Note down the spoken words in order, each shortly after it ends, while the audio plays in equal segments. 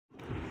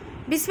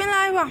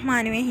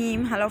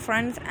Bismillahirrahmanirrahim. Hello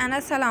friends and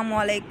assalamu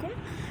alaikum.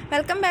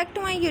 Welcome back to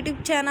my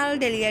YouTube channel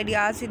Daily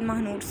Ideas with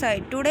Mahnoor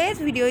Said. Today's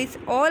video is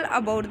all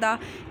about the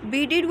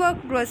beaded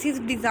work process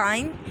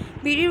design.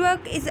 Beaded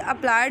work is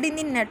applied in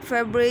the net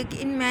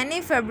fabric. In many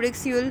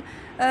fabrics you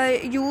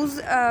will use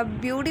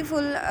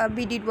beautiful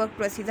beaded work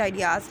process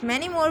ideas.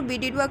 Many more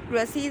beaded work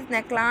process,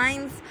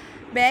 necklines,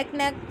 back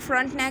neck,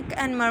 front neck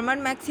and mermaid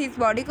maxis,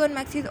 bodycon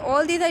maxis,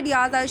 all these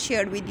ideas are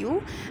shared with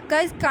you.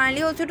 Guys,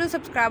 kindly also to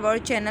subscribe our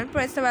channel,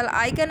 press the bell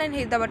icon and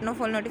hit the button of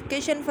all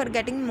notification for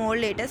getting more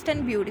latest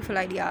and beautiful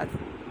ideas.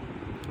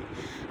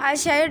 I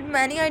shared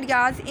many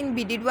ideas in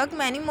beaded work.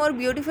 Many more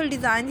beautiful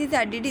designs is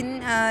added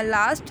in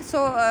last,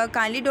 so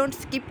kindly don't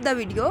skip the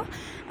video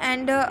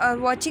and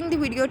watching the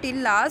video till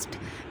last.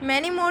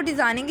 Many more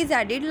designing is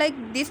added,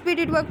 like this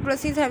beaded work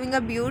process having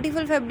a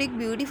beautiful fabric,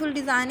 beautiful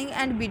designing,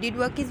 and beaded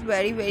work is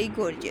very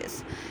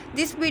gorgeous.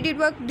 This beaded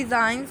work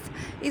designs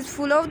is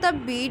full of the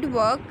bead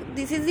work.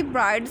 This is the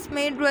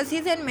bridesmaid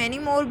dresses and many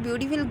more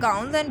beautiful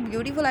gowns and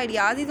beautiful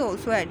ideas is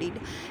also added.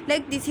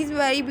 Like this is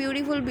very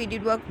beautiful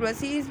beaded work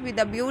dresses with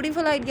the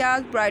beautiful ideas.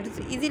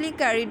 Brides easily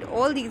carried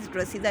all these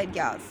dresses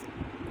ideas.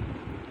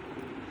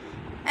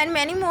 And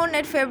many more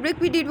net fabric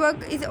beaded work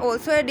is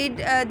also added.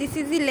 This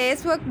is the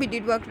lace work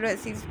beaded work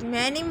dresses.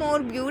 Many more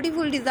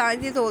beautiful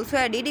designs is also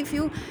added. If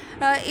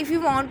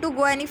you want to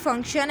go any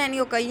function, any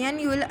occasion,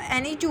 you will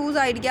any choose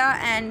idea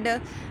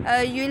and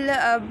you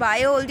will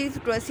buy all these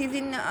dresses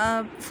in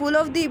full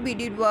of the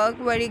beaded work.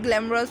 Very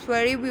glamorous,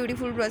 very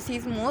beautiful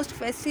dresses. Most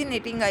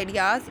fascinating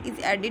ideas is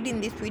added in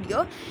this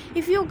video.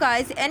 If you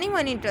guys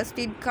anyone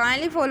interested,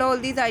 kindly follow all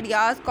these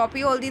ideas,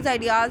 copy all these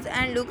ideas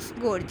and looks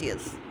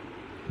gorgeous.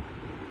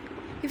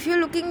 If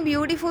you're looking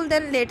beautiful,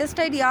 then latest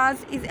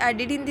ideas is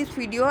added in this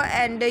video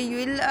and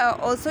you will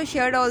also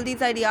share all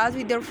these ideas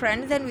with your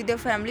friends and with your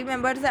family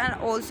members and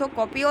also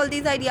copy all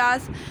these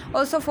ideas,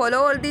 also follow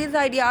all these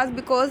ideas,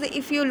 because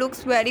if you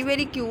looks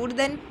very cute,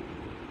 then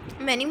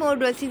many more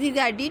dresses is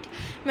added,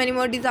 many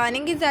more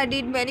designing is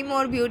added, many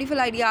more beautiful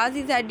ideas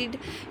is added.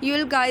 You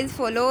will guys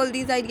follow all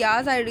these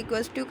ideas. I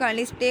request you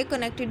kindly stay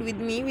connected with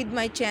me, with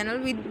my channel,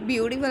 with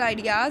beautiful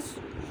ideas.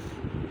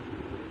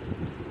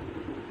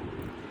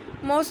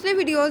 Mostly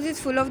videos is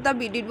full of the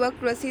beaded work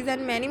dresses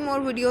and many more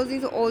videos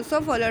is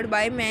also followed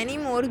by many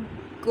more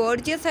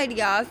gorgeous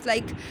ideas.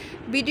 Like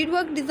beaded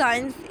work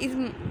designs is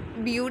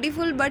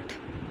beautiful, but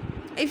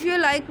if you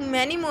like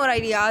many more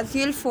ideas,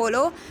 you'll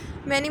follow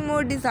many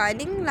more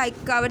designing. Like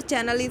our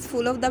channel is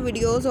full of the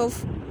videos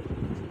of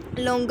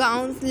long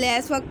gowns,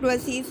 lace work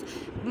dresses,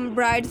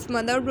 brides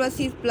mother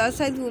dresses, plus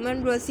size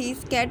women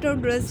dresses,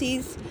 catwalk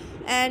dresses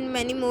and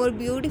many more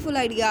beautiful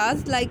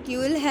ideas. Like you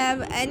will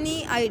have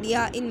any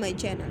idea in my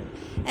channel,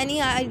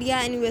 any idea,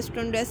 any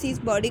western dresses,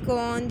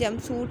 bodycon,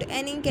 jumpsuit,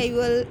 any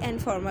casual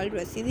and formal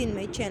dresses in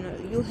my channel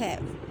you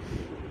have.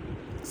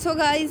 So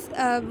guys,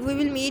 we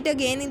will meet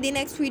again in the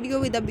next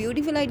video with the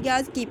beautiful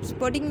ideas. Keep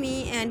supporting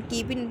me and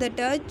keep in the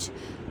touch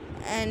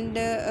and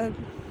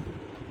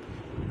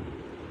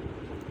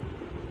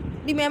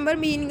remember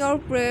me in your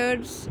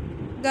prayers.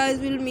 Guys,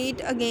 we'll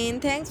meet again.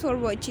 Thanks for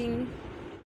watching.